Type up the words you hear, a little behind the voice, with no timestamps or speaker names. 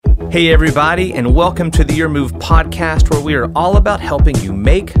Hey everybody, and welcome to the Your Move podcast, where we are all about helping you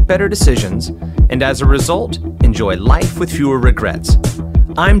make better decisions and as a result, enjoy life with fewer regrets.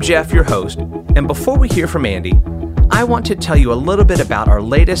 I'm Jeff, your host, and before we hear from Andy, I want to tell you a little bit about our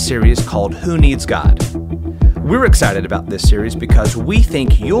latest series called Who Needs God? We're excited about this series because we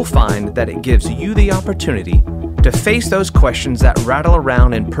think you'll find that it gives you the opportunity to face those questions that rattle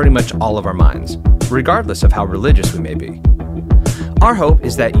around in pretty much all of our minds, regardless of how religious we may be. Our hope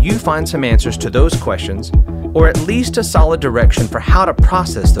is that you find some answers to those questions, or at least a solid direction for how to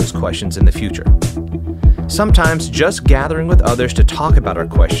process those questions in the future. Sometimes just gathering with others to talk about our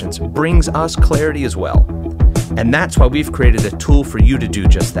questions brings us clarity as well. And that's why we've created a tool for you to do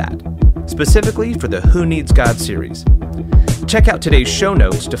just that, specifically for the Who Needs God series. Check out today's show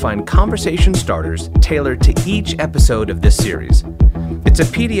notes to find conversation starters tailored to each episode of this series. It's a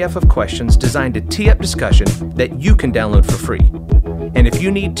PDF of questions designed to tee up discussion that you can download for free. And if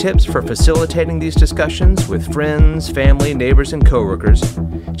you need tips for facilitating these discussions with friends, family, neighbors, and coworkers,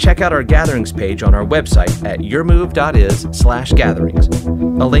 check out our gatherings page on our website at yourmove.is/gatherings,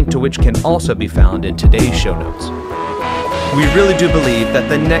 a link to which can also be found in today's show notes. We really do believe that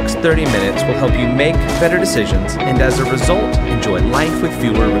the next 30 minutes will help you make better decisions and as a result, enjoy life with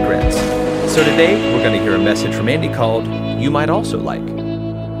fewer regrets. So today, we're going to hear a message from Andy called You Might Also Like.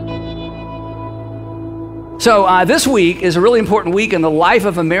 So this week is a really important week in the life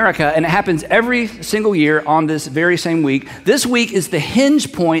of America, and it happens every single year on this very same week. This week is the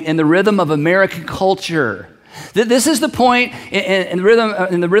hinge point in the rhythm of American culture. This is the point in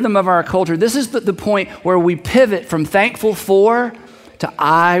the rhythm of our culture. This is the point where we pivot from thankful for to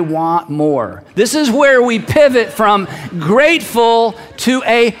I want more. This is where we pivot from grateful to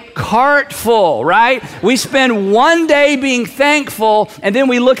a cart full, right? We spend one day being thankful, and then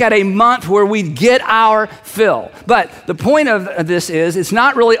we look at a month where we get our fill. But the point of this is, it's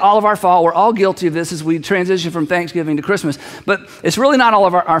not really all of our fault. We're all guilty of this as we transition from Thanksgiving to Christmas, but it's really not all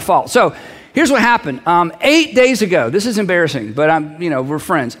of our fault. So here's what happened. 8 days ago, this is embarrassing, but we're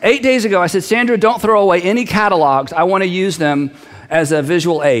friends. 8 days ago, I said, Sandra, don't throw away any catalogs. I want to use them as a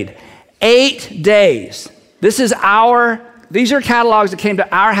visual aid. 8 days. These are catalogs that came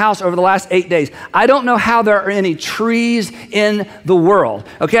to our house over the last 8 days. I don't know how there are any trees in the world,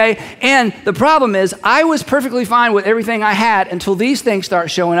 okay? And the problem is, I was perfectly fine with everything I had until these things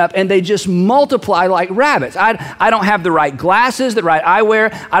start showing up, and they just multiply like rabbits. I don't have the right glasses, the right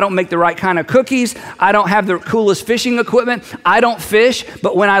eyewear. I don't make the right kind of cookies. I don't have the coolest fishing equipment. I don't fish,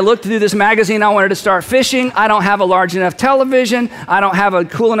 but when I looked through this magazine, I wanted to start fishing. I don't have a large enough television. I don't have a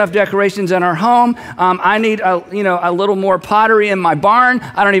cool enough decorations in our home. I need a little more pottery in my barn.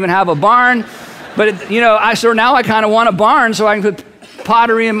 I don't even have a barn, but now I kind of want a barn so I can put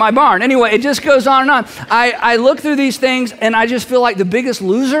pottery in my barn. Anyway, it just goes on and on. I look through these things and I just feel like the biggest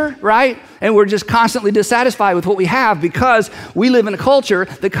loser, right? And we're just constantly dissatisfied with what we have because we live in a culture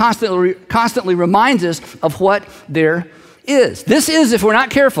that constantly reminds us of what there is. This is, if we're not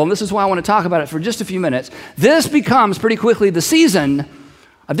careful, and this is why I want to talk about it for just a few minutes, this becomes pretty quickly the season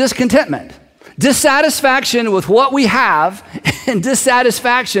of discontentment. Dissatisfaction with what we have and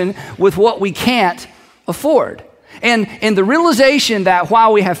dissatisfaction with what we can't afford. And the realization that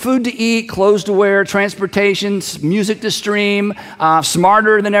while we have food to eat, clothes to wear, transportation, music to stream,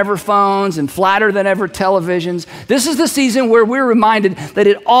 smarter than ever phones and flatter than ever televisions, this is the season where we're reminded that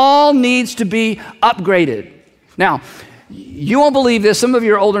it all needs to be upgraded. Now, you won't believe this. Some of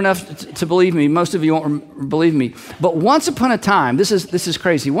you are old enough to believe me. Most of you won't believe me. But once upon a time, this is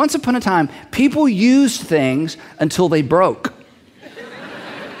crazy. Once upon a time, people used things until they broke.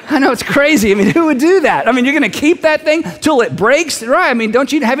 I know, it's crazy. I mean, who would do that? I mean, you're going to keep that thing till it breaks, right? I mean,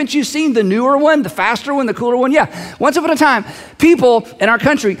 haven't you seen the newer one, the faster one, the cooler one? Yeah. Once upon a time, people in our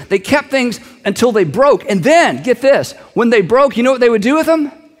country, they kept things until they broke. And then, get this, when they broke, you know what they would do with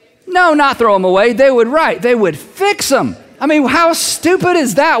them? No, not throw them away. They would fix them. I mean, how stupid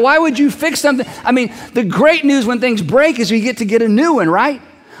is that? Why would you fix something? I mean, the great news when things break is you get a new one, right?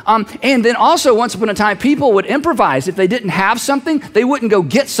 And then also, once upon a time, people would improvise. If they didn't have something, they wouldn't go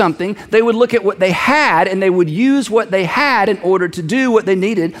get something. They would look at what they had, and they would use what they had in order to do what they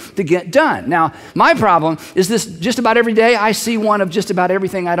needed to get done. Now, my problem is this: just about every day, I see one of just about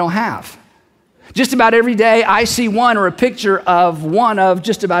everything I don't have. Just about every day, I see one or a picture of one of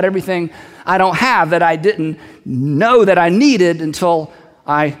just about everything I don't have that I didn't know that I needed until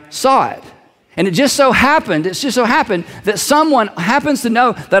I saw it. And it just so happened that someone happens to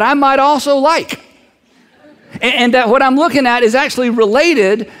know that I might also like. And that what I'm looking at is actually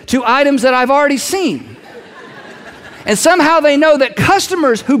related to items that I've already seen. And somehow they know that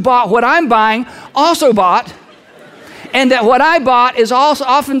customers who bought what I'm buying also bought. And that what I bought is also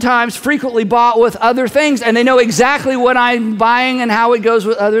oftentimes frequently bought with other things, and they know exactly what I'm buying and how it goes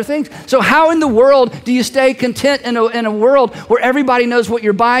with other things. So how in the world do you stay content in a world where everybody knows what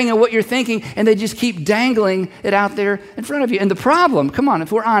you're buying and what you're thinking, and they just keep dangling it out there in front of you? And the problem, come on,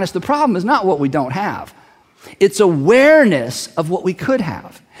 if we're honest, the problem is not what we don't have. It's awareness of what we could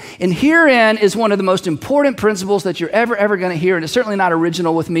have. And herein is one of the most important principles that you're ever going to hear, and it's certainly not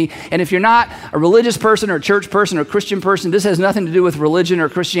original with me. And if you're not a religious person or a church person or a Christian person, this has nothing to do with religion or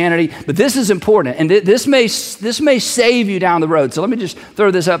Christianity, but this is important, and this may save you down the road. So let me just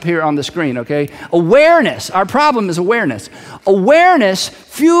throw this up here on the screen, okay? Awareness, our problem is awareness. Awareness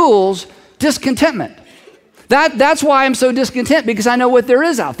fuels discontentment. That's why I'm so discontent, because I know what there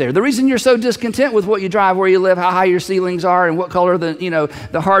is out there. The reason you're so discontent with what you drive, where you live, how high your ceilings are, and what color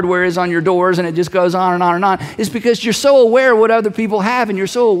the hardware is on your doors, and it just goes on and on and on, is because you're so aware of what other people have, and you're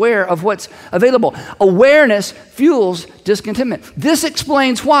so aware of what's available. Awareness fuels discontentment. This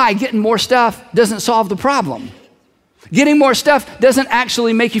explains why getting more stuff doesn't solve the problem. Getting more stuff doesn't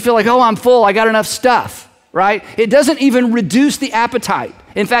actually make you feel like, oh, I'm full, I got enough stuff, right? It doesn't even reduce the appetite.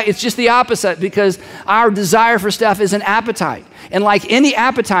 In fact, it's just the opposite, because our desire for stuff is an appetite. And like any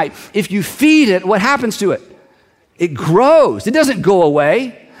appetite, if you feed it, what happens to it? It grows. It doesn't go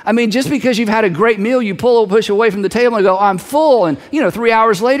away. I mean, just because you've had a great meal, you push away from the table and go, I'm full. And 3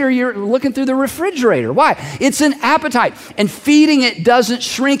 hours later, you're looking through the refrigerator. Why? It's an appetite. And feeding it doesn't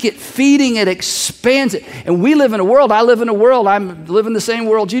shrink it. Feeding it expands it. And we live in a world, I live in a world, I'm living the same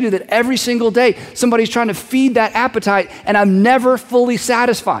world you do, that every single day somebody's trying to feed that appetite, and I'm never fully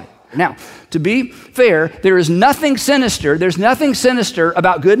satisfied. Now, to be fair, there is nothing sinister. There's nothing sinister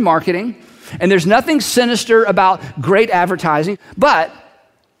about good marketing, and there's nothing sinister about great advertising, but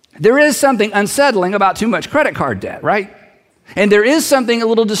there is something unsettling about too much credit card debt, right? And there is something a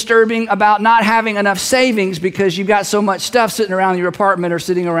little disturbing about not having enough savings because you've got so much stuff sitting around your apartment or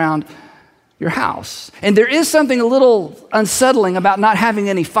sitting around your house. And there is something a little unsettling about not having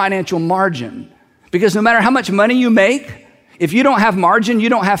any financial margin, because no matter how much money you make, if you don't have margin, you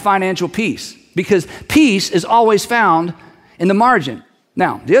don't have financial peace, because peace is always found in the margin.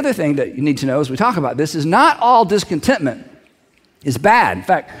 Now, the other thing that you need to know as we talk about this is not all discontentment is bad. In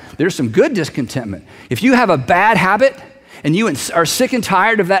fact, there's some good discontentment. If you have a bad habit and you are sick and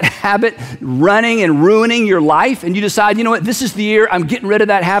tired of that habit running and ruining your life, and you decide, you know what, this is the year I'm getting rid of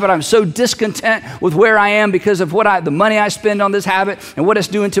that habit. I'm so discontent with where I am because of the money I spend on this habit and what it's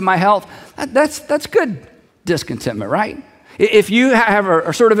doing to my health. That's good discontentment, right? If you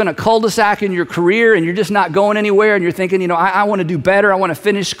are sort of in a cul-de-sac in your career and you're just not going anywhere, and you're thinking, I want to do better, I want to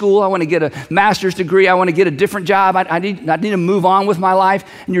finish school, I want to get a master's degree, I want to get a different job, I need to move on with my life,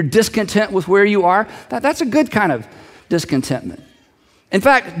 and you're discontent with where you are, that's a good kind of discontentment. In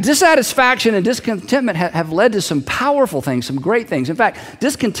fact, dissatisfaction and discontentment have led to some powerful things, some great things. In fact,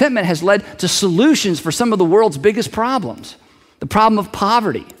 discontentment has led to solutions for some of the world's biggest problems. The problem of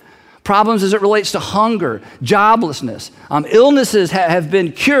poverty, problems as it relates to hunger, joblessness. Illnesses have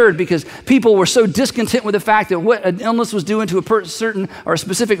been cured because people were so discontent with the fact that what an illness was doing to a certain or a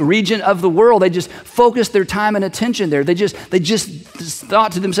specific region of the world, they just focused their time and attention there. They just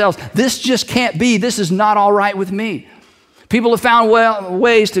thought to themselves, this just can't be, this is not all right with me. People have found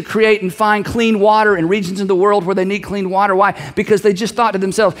ways to create and find clean water in regions of the world where they need clean water. Why? Because they just thought to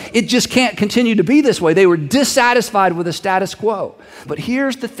themselves, it just can't continue to be this way. They were dissatisfied with the status quo. But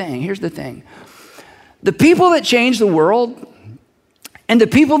here's the thing. The people that change the world and the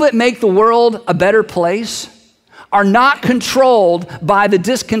people that make the world a better place are not controlled by the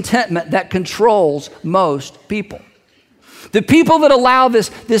discontentment that controls most people. The people that allow this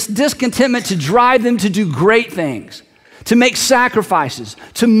discontentment to drive them to do great things, to make sacrifices,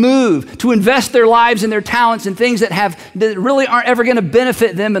 to move, to invest their lives and their talents in things that really aren't ever going to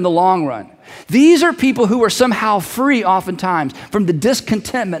benefit them in the long run. These are people who are somehow free oftentimes from the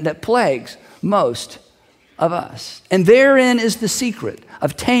discontentment that plagues most of us. And therein is the secret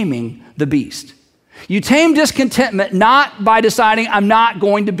of taming the beast. You tame discontentment not by deciding, I'm not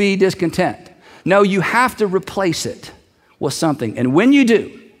going to be discontent. No, you have to replace it with something. And when you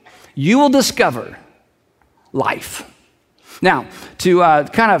do, you will discover life. Now, to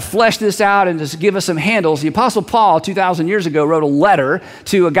kind of flesh this out and just give us some handles, the Apostle Paul, 2,000 years ago, wrote a letter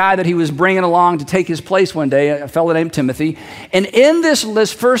to a guy that he was bringing along to take his place one day, a fellow named Timothy. And in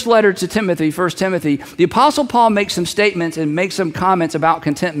this first letter to Timothy, 1 Timothy, the Apostle Paul makes some statements and makes some comments about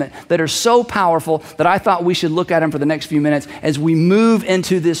contentment that are so powerful that I thought we should look at them for the next few minutes as we move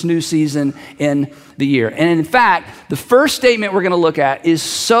into this new season in the year. And in fact, the first statement we're going to look at is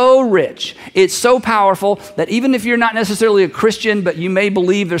so rich, it's so powerful that even if you're not necessarily a Christian, but you may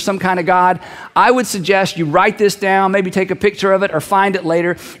believe there's some kind of God, I would suggest you write this down, maybe take a picture of it or find it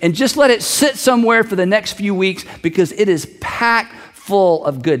later, and just let it sit somewhere for the next few weeks because it is packed full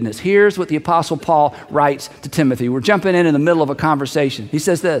of goodness. Here's what the Apostle Paul writes to Timothy. We're jumping in the middle of a conversation. He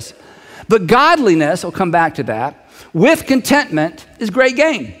says this, but godliness, we'll come back to that, with contentment is great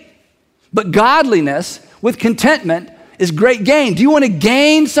gain. But godliness with contentment is great gain. Do you want to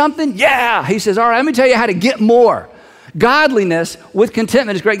gain something? Yeah. He says, all right, let me tell you how to get more. Godliness with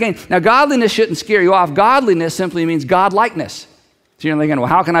contentment is great gain. Now, godliness shouldn't scare you off. Godliness simply means God-likeness. So you're thinking, well,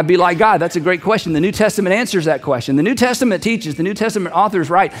 how can I be like God? That's a great question. The New Testament answers that question. The New Testament teaches, the New Testament authors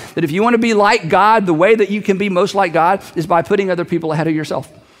write that if you want to be like God, the way that you can be most like God is by putting other people ahead of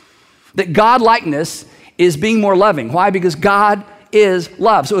yourself. That God-likeness is being more loving. Why? Because God is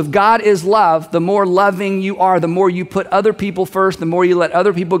love. So if God is love, the more loving you are, the more you put other people first, the more you let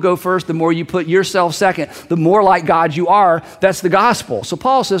other people go first, the more you put yourself second, the more like God you are. That's the gospel. So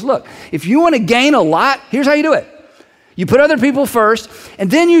Paul says, look, if you want to gain a lot, here's how you do it. You put other people first,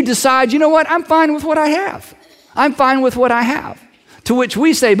 and then you decide, you know what, I'm fine with what I have. I'm fine with what I have. To which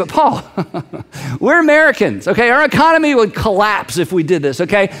we say, but Paul, we're Americans, okay? Our economy would collapse if we did this,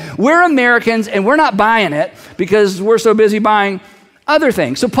 okay? We're Americans, and we're not buying it because we're so busy buying other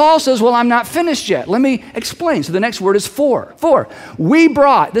things. So Paul says, well, I'm not finished yet. Let me explain. So the next word is for. For. We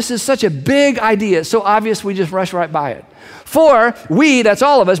brought. This is such a big idea. It's so obvious we just rush right by it. For we, that's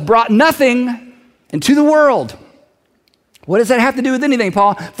all of us, brought nothing into the world. What does that have to do with anything,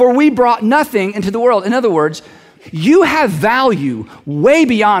 Paul? For we brought nothing into the world. In other words, you have value way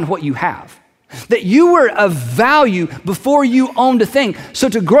beyond what you have. That you were of value before you owned a thing. So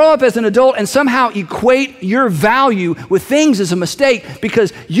to grow up as an adult and somehow equate your value with things is a mistake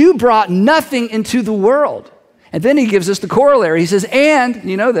because you brought nothing into the world. And then he gives us the corollary. He says, and,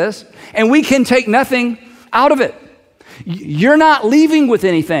 you know this, and we can take nothing out of it. You're not leaving with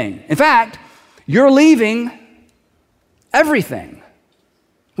anything. In fact, you're leaving everything.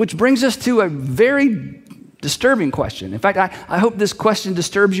 Which brings us to a very disturbing question. In fact, I hope this question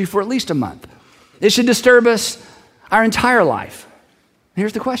disturbs you for at least a month. It should disturb us our entire life.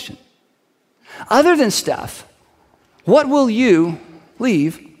 Here's the question. Other than stuff, what will you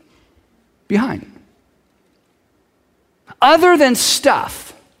leave behind? Other than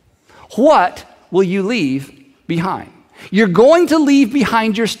stuff, what will you leave behind? You're going to leave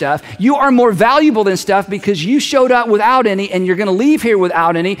behind your stuff. You are more valuable than stuff because you showed up without any and you're going to leave here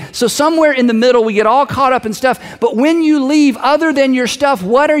without any. So somewhere in the middle, we get all caught up in stuff. But when you leave other than your stuff,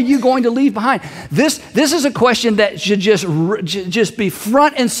 what are you going to leave behind? This is a question that should just be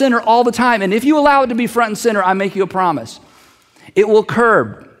front and center all the time. And if you allow it to be front and center, I make you a promise. It will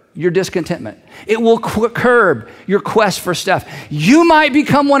curb your discontentment. It will curb your quest for stuff. You might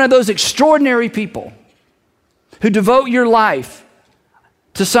become one of those extraordinary people who devote your life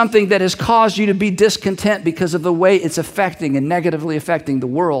to something that has caused you to be discontent because of the way it's affecting and negatively affecting the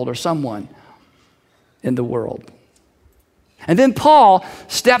world or someone in the world. And then Paul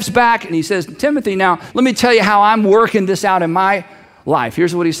steps back and he says, Timothy, now let me tell you how I'm working this out in my life.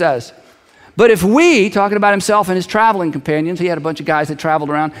 Here's what he says. But if we, talking about himself and his traveling companions, he had a bunch of guys that traveled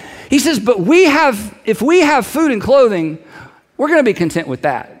around. He says, but if we have food and clothing, we're going to be content with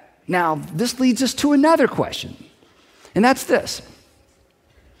that. Now, this leads us to another question. And that's this.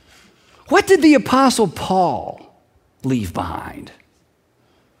 What did the Apostle Paul leave behind?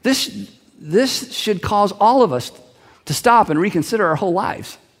 This should cause all of us to stop and reconsider our whole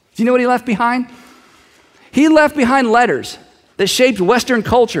lives. Do you know what he left behind? He left behind letters that shaped Western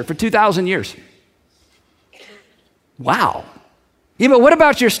culture for 2,000 years. Wow. Yeah, but what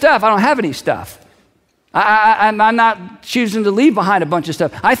about your stuff? I don't have any stuff. I'm not choosing to leave behind a bunch of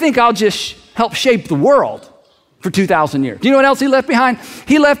stuff. I think I'll just help shape the world for 2,000 years. Do you know what else he left behind?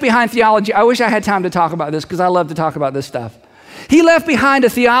 He left behind theology. I wish I had time to talk about this because I love to talk about this stuff. He left behind a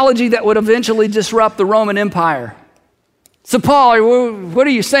theology that would eventually disrupt the Roman Empire. So Paul, what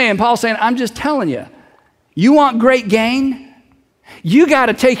are you saying? Paul's saying, I'm just telling you, you want great gain? You got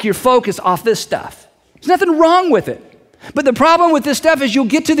to take your focus off this stuff. There's nothing wrong with it. But the problem with this stuff is you'll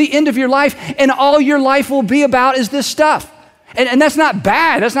get to the end of your life and all your life will be about is this stuff. And that's not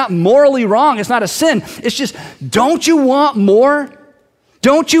bad. That's not morally wrong. It's not a sin. It's just, don't you want more?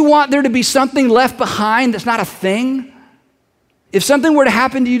 Don't you want there to be something left behind that's not a thing? If something were to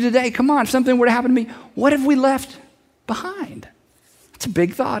happen to you today, come on, if something were to happen to me, what have we left behind? It's a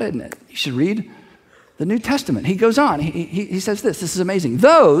big thought, isn't it? You should read the New Testament. He goes on. He says this is amazing.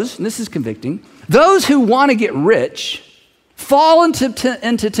 Those, and this is convicting, those who want to get rich fall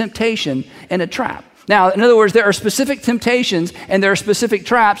into temptation and a trap. Now, in other words, there are specific temptations and there are specific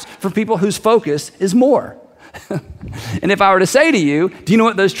traps for people whose focus is more. And if I were to say to you, do you know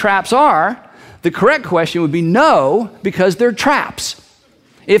what those traps are? The correct question would be no, because they're traps.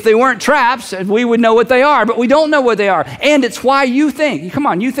 If they weren't traps, we would know what they are, but we don't know what they are. And it's why you think, come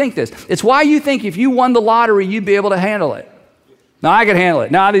on, you think this. It's why you think if you won the lottery, you'd be able to handle it. No, I could handle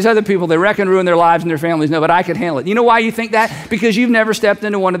it. No, these other people, they wreck and ruin their lives and their families. No, but I could handle it. You know why you think that? Because you've never stepped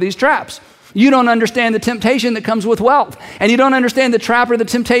into one of these traps. You don't understand the temptation that comes with wealth. And you don't understand the trap or the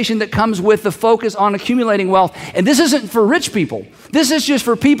temptation that comes with the focus on accumulating wealth. And this isn't for rich people. This is just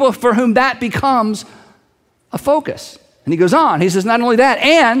for people for whom that becomes a focus. And he goes on, he says, not only that,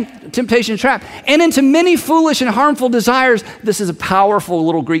 and temptation trap, and into many foolish and harmful desires, this is a powerful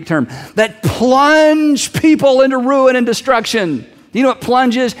little Greek term, that plunge people into ruin and destruction. You know what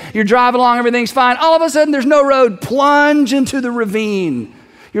plunge is? You're driving along, everything's fine. All of a sudden, there's no road. Plunge into the ravine.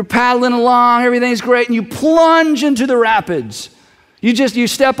 You're paddling along, everything's great, and you plunge into the rapids. You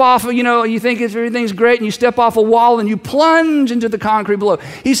step off, you think everything's great, and you step off a wall, and you plunge into the concrete below.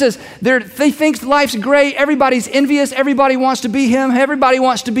 He says, they think life's great, everybody's envious, everybody wants to be him, everybody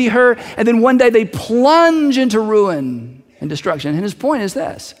wants to be her, and then one day they plunge into ruin and destruction. And his point is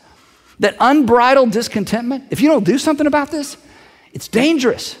this, that unbridled discontentment, if you don't do something about this, it's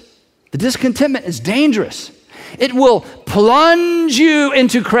dangerous. The discontentment is dangerous. It will plunge you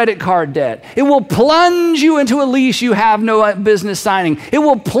into credit card debt. It will plunge you into a lease you have no business signing. It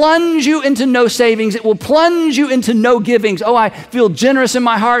will plunge you into no savings. It will plunge you into no givings. Oh, I feel generous in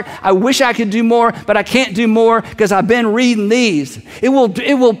my heart. I wish I could do more, but I can't do more because I've been reading these. It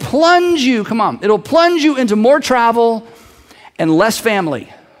will plunge you, come on, it'll plunge you into more travel and less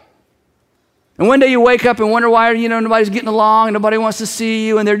family. And one day you wake up and wonder why, nobody's getting along and nobody wants to see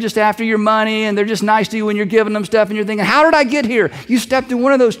you and they're just after your money and they're just nice to you when you're giving them stuff and you're thinking, how did I get here? You stepped in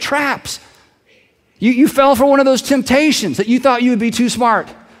one of those traps. You fell for one of those temptations that you thought you would be too smart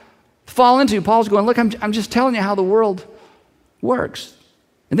to fall into. Paul's going, look, I'm just telling you how the world works.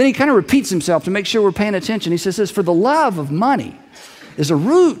 And then he kind of repeats himself to make sure we're paying attention. He says this, for the love of money is a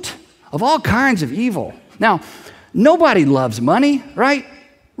root of all kinds of evil. Now, nobody loves money, right?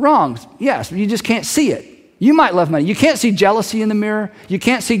 Wrong. Yes, you just can't see it. You might love money. You can't see jealousy in the mirror. You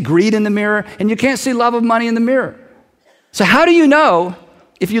can't see greed in the mirror. And you can't see love of money in the mirror. So how do you know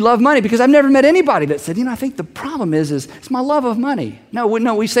if you love money? Because I've never met anybody that said, I think the problem is it's my love of money. No,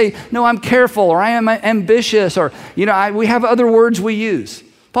 we say, no, I'm careful or I am ambitious or, we have other words we use.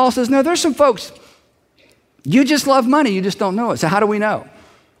 Paul says, no, there's some folks, you just love money. You just don't know it. So how do we know?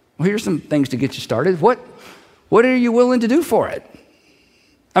 Well, here's some things to get you started. What are you willing to do for it?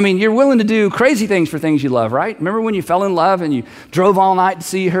 I mean, you're willing to do crazy things for things you love, right? Remember when you fell in love and you drove all night to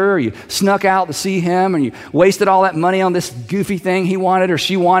see her, or you snuck out to see him, and you wasted all that money on this goofy thing he wanted or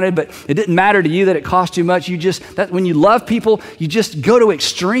she wanted, but it didn't matter to you that it cost too much. When you love people, you just go to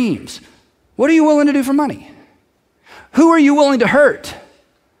extremes. What are you willing to do for money? Who are you willing to hurt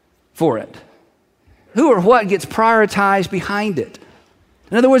for it? Who or what gets prioritized behind it?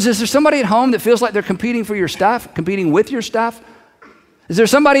 In other words, is there somebody at home that feels like they're competing for your stuff, competing with your stuff? Is there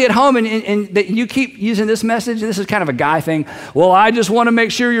somebody at home and that you keep using this message? This is kind of a guy thing. Well, I just want to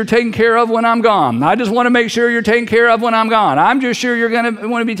make sure you're taken care of when I'm gone. I just want to make sure you're taken care of when I'm gone. I'm just sure you're going to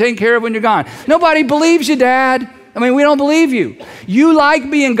want to be taken care of when you're gone. Nobody believes you, Dad. I mean, we don't believe you. You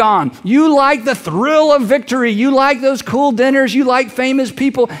like being gone. You like the thrill of victory. You like those cool dinners. You like famous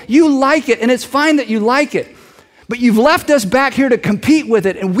people. You like it, and it's fine that you like it. But you've left us back here to compete with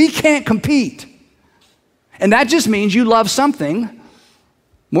it, and we can't compete. And that just means you love something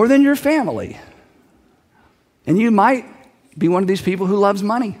more than your family. And you might be one of these people who loves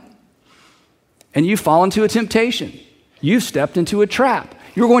money. And you fall into a temptation. You've stepped into a trap.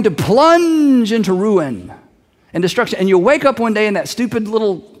 You're going to plunge into ruin and destruction. And you'll wake up one day in that stupid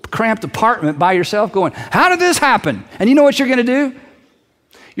little cramped apartment by yourself going, how did this happen? And you know what you're going to do?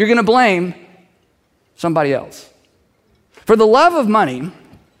 You're going to blame somebody else. For the love of money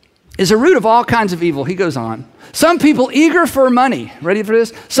is a root of all kinds of evil. He goes on. Some people eager for money, ready for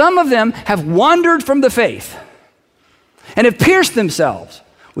this? Some of them have wandered from the faith and have pierced themselves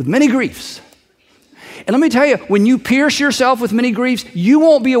with many griefs. And let me tell you, when you pierce yourself with many griefs, you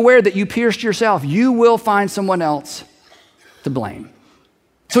won't be aware that you pierced yourself. You will find someone else to blame.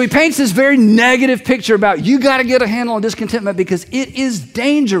 So he paints this very negative picture about you got to get a handle on discontentment because it is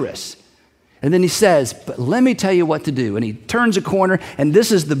dangerous. And then he says, but let me tell you what to do. And he turns a corner, and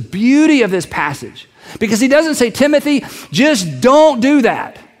this is the beauty of this passage. Because he doesn't say, Timothy, just don't do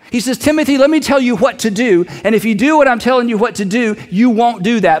that. He says, Timothy, let me tell you what to do. And if you do what I'm telling you what to do, you won't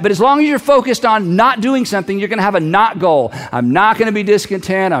do that. But as long as you're focused on not doing something, you're going to have a not goal. I'm not going to be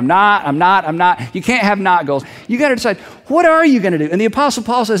discontent. I'm not. You can't have not goals. You got to decide, what are you going to do? And the Apostle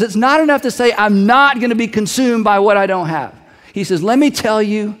Paul says, it's not enough to say, I'm not going to be consumed by what I don't have. He says, let me tell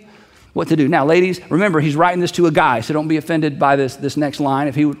you what to do. Now, ladies, remember, he's writing this to a guy, so don't be offended by this next line.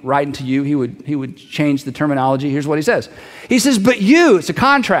 If he would write it to you, he would change the terminology. Here's what he says. He says, but you, it's a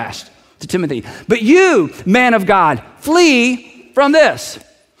contrast to Timothy, but you, man of God, flee from this.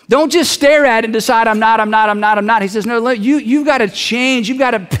 Don't just stare at it and decide, I'm not. He says, no, you've got to change. You've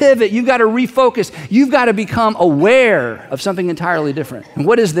got to pivot. You've got to refocus. You've got to become aware of something entirely different. And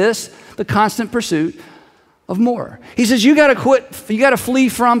what is this? The constant pursuit of more. He says, you got to quit, you got to flee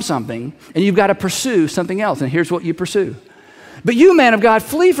from something, and you've got to pursue something else. And here's what you pursue. But you, man of God,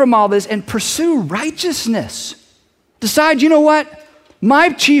 flee from all this and pursue righteousness. Decide, you know what?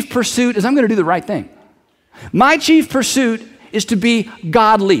 My chief pursuit is I'm going to do the right thing. My chief pursuit is to be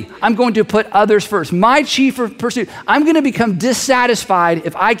godly. I'm going to put others first. My chief pursuit, I'm going to become dissatisfied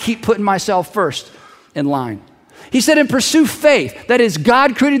if I keep putting myself first in line. He said, and pursue faith. That is,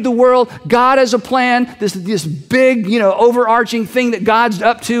 God created the world. God has a plan, this big, overarching thing that God's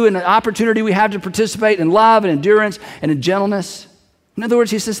up to, and an opportunity we have to participate in love and endurance and in gentleness. In other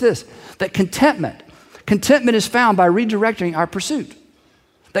words, he says this, that contentment is found by redirecting our pursuit.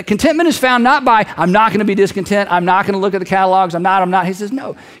 That contentment is found not by, I'm not going to be discontent, I'm not going to look at the catalogs, I'm not. He says,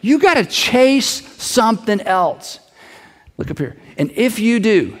 no, you got to chase something else. Look up here. And if you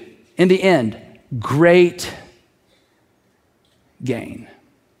do, in the end, great gain.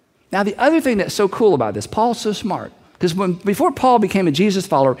 Now, the other thing that's so cool about this, Paul's so smart, because before Paul became a Jesus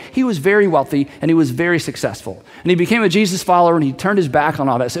follower, he was very wealthy and he was very successful. And he became a Jesus follower and he turned his back on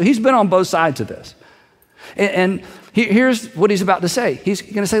all that. So he's been on both sides of this. And here's what he's about to say. He's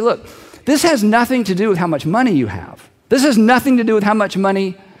going to say, look, this has nothing to do with how much money you have. This has nothing to do with how much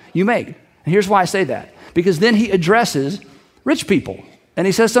money you make. And here's why I say that. Because then he addresses rich people. And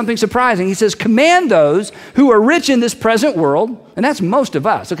he says something surprising. He says, command those who are rich in this present world, and that's most of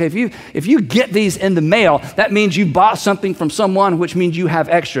us. Okay, if you get these in the mail, that means you bought something from someone, which means you have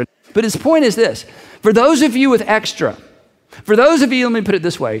extra. But his point is this, for those of you with extra, for those of you, let me put it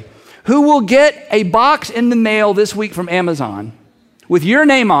this way, who will get a box in the mail this week from Amazon with your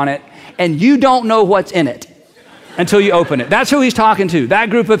name on it, and you don't know what's in it until you open it. That's who he's talking to, that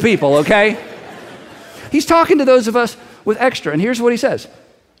group of people, okay? He's talking to those of us with extra. And here's what he says.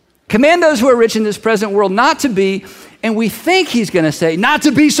 Command those who are rich in this present world not to be, and we think he's going to say, not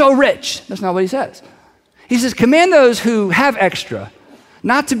to be so rich. That's not what he says. He says, command those who have extra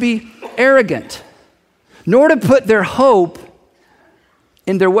not to be arrogant, nor to put their hope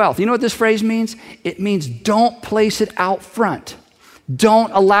in their wealth. You know what this phrase means? It means don't place it out front.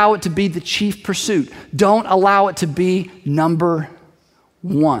 Don't allow it to be the chief pursuit. Don't allow it to be number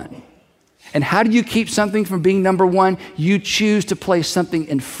one. And how do you keep something from being number one? You choose to place something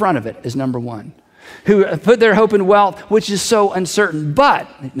in front of it as number one. Who put their hope in wealth, which is so uncertain. But,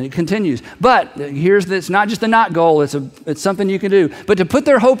 and it continues, but it's not just a not goal, it's something you can do. But to put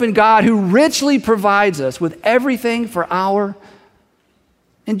their hope in God, who richly provides us with everything for our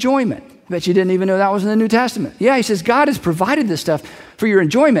enjoyment. I bet you didn't even know that was in the New Testament. Yeah, he says, God has provided this stuff for your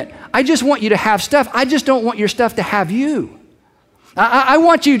enjoyment. I just want you to have stuff. I just don't want your stuff to have you. I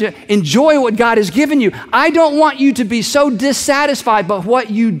want you to enjoy what God has given you. I don't want you to be so dissatisfied by what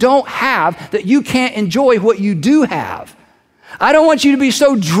you don't have that you can't enjoy what you do have. I don't want you to be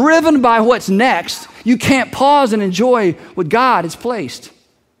so driven by what's next, you can't pause and enjoy what God has placed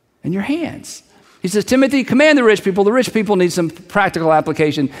in your hands. He says, Timothy, command the rich people. The rich people need some practical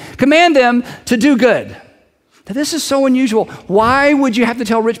application. Command them to do good. Now, this is so unusual. Why would you have to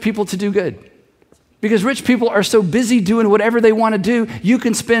tell rich people to do good? Because rich people are so busy doing whatever they want to do, you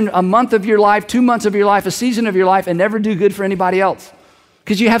can spend a month of your life, 2 months of your life, a season of your life, and never do good for anybody else.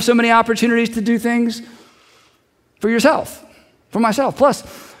 Because you have so many opportunities to do things for yourself, for myself. Plus,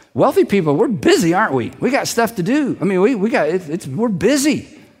 wealthy people, we're busy, aren't we? We got stuff to do. I mean, we're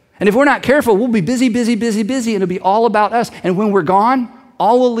busy. And if we're not careful, we'll be busy, and it'll be all about us. And when we're gone,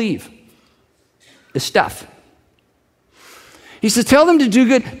 all we'll leave is stuff. He says, tell them to do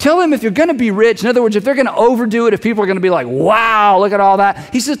good. Tell them if you're going to be rich, in other words, if they're going to overdo it, if people are going to be like, wow, look at all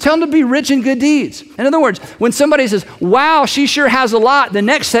that. He says, tell them to be rich in good deeds. In other words, when somebody says, wow, she sure has a lot, the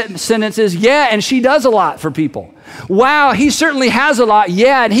next sentence is, yeah, and she does a lot for people. Wow, he certainly has a lot.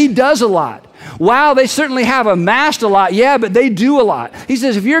 Yeah, and he does a lot. Wow, they certainly have amassed a lot. Yeah, but they do a lot. He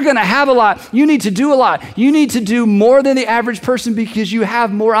says, if you're going to have a lot, you need to do a lot. You need to do more than the average person because you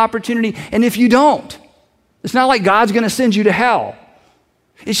have more opportunity. And if you don't, it's not like God's going to send you to hell.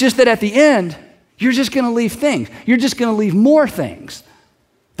 It's just that at the end, you're just going to leave things. You're just going to leave more things.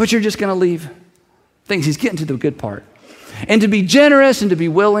 But you're just going to leave things. He's getting to the good part. And to be generous and to be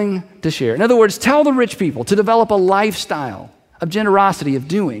willing to share. In other words, tell the rich people to develop a lifestyle of generosity, of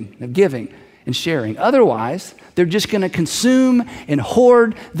doing, of giving, and sharing. Otherwise, they're just going to consume and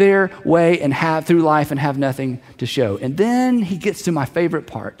hoard their way and have through life and have nothing to show. And then he gets to my favorite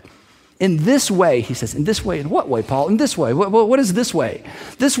part. In this way, he says, in this way, in what way, Paul? In this way. What is this way?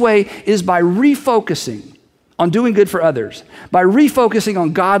 This way is by refocusing on doing good for others, by refocusing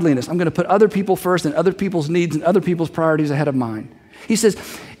on godliness. I'm going to put other people first and other people's needs and other people's priorities ahead of mine. He says,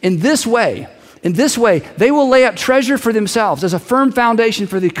 in this way, they will lay up treasure for themselves as a firm foundation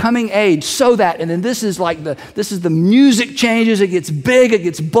for the coming age so that, and then this is the music changes, it gets big, it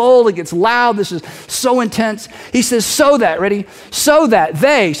gets bold, it gets loud, this is so intense. He says, so that, ready? So that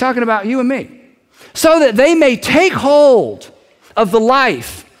they, he's talking about you and me, so that they may take hold of the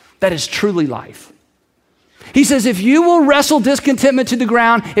life that is truly life. He says, if you will wrestle discontentment to the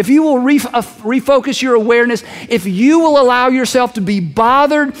ground, if you will refocus your awareness, if you will allow yourself to be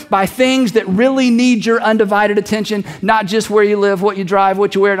bothered by things that really need your undivided attention, not just where you live, what you drive,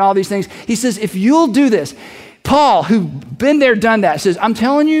 what you wear, and all these things. He says, if you'll do this, Paul, who's been there, done that, says, I'm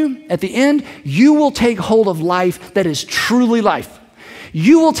telling you, at the end, you will take hold of life that is truly life.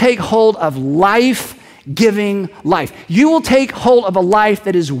 You will take hold of life-giving life. You will take hold of a life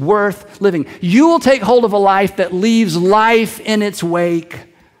that is worth living. You will take hold of a life that leaves life in its wake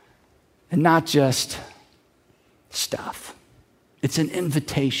and not just stuff. It's an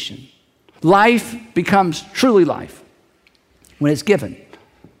invitation. Life becomes truly life when it's given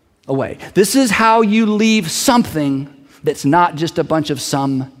away. This is how you leave something that's not just a bunch of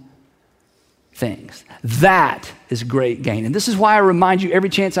some things. That is great gain. And this is why I remind you every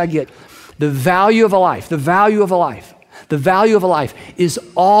chance I get, the value of a life is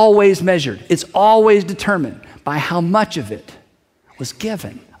always measured. It's always determined by how much of it was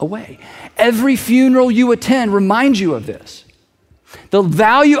given away. Every funeral you attend reminds you of this. The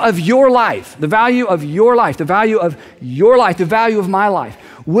value of your life, the value of my life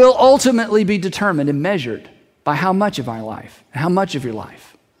will ultimately be determined and measured by how much of my life, how much of your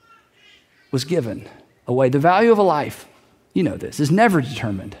life was given away. The value of a life, you know this, is never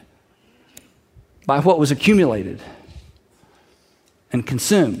determined by what was accumulated and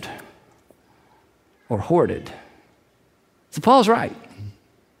consumed or hoarded. So Paul's right.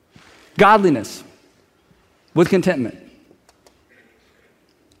 Godliness with contentment.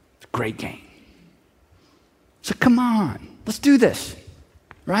 It's great gain. So come on, let's do this,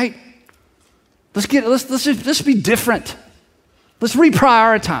 right? Let's just be different. Let's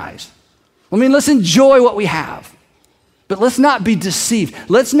reprioritize. Let's enjoy what we have. But let's not be deceived.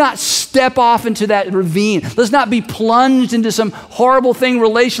 Let's not step off into that ravine. Let's not be plunged into some horrible thing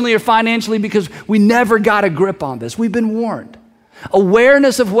relationally or financially because we never got a grip on this. We've been warned.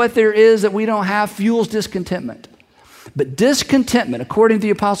 Awareness of what there is that we don't have fuels discontentment. But discontentment, according to the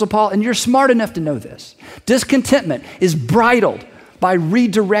Apostle Paul, and you're smart enough to know this, discontentment is bridled by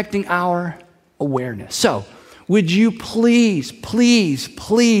redirecting our awareness. So, would you please,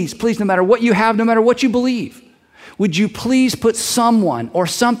 no matter what you have, no matter what you believe, would you please put someone or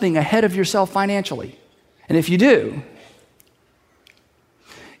something ahead of yourself financially? And if you do,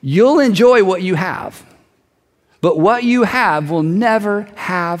 you'll enjoy what you have, but what you have will never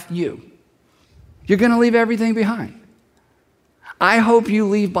have you. You're going to leave everything behind. I hope you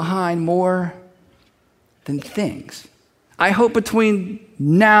leave behind more than things. I hope between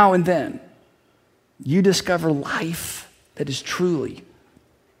now and then, you discover life that is truly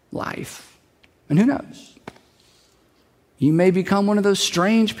life. And who knows? You may become one of those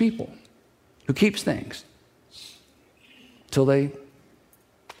strange people who keeps things till they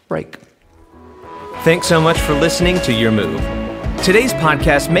break. Thanks so much for listening to Your Move. Today's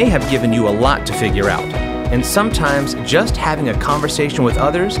podcast may have given you a lot to figure out, and sometimes just having a conversation with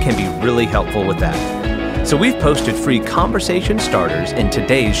others can be really helpful with that. So we've posted free conversation starters in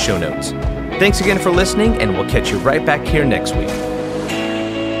today's show notes. Thanks again for listening, and we'll catch you right back here next week.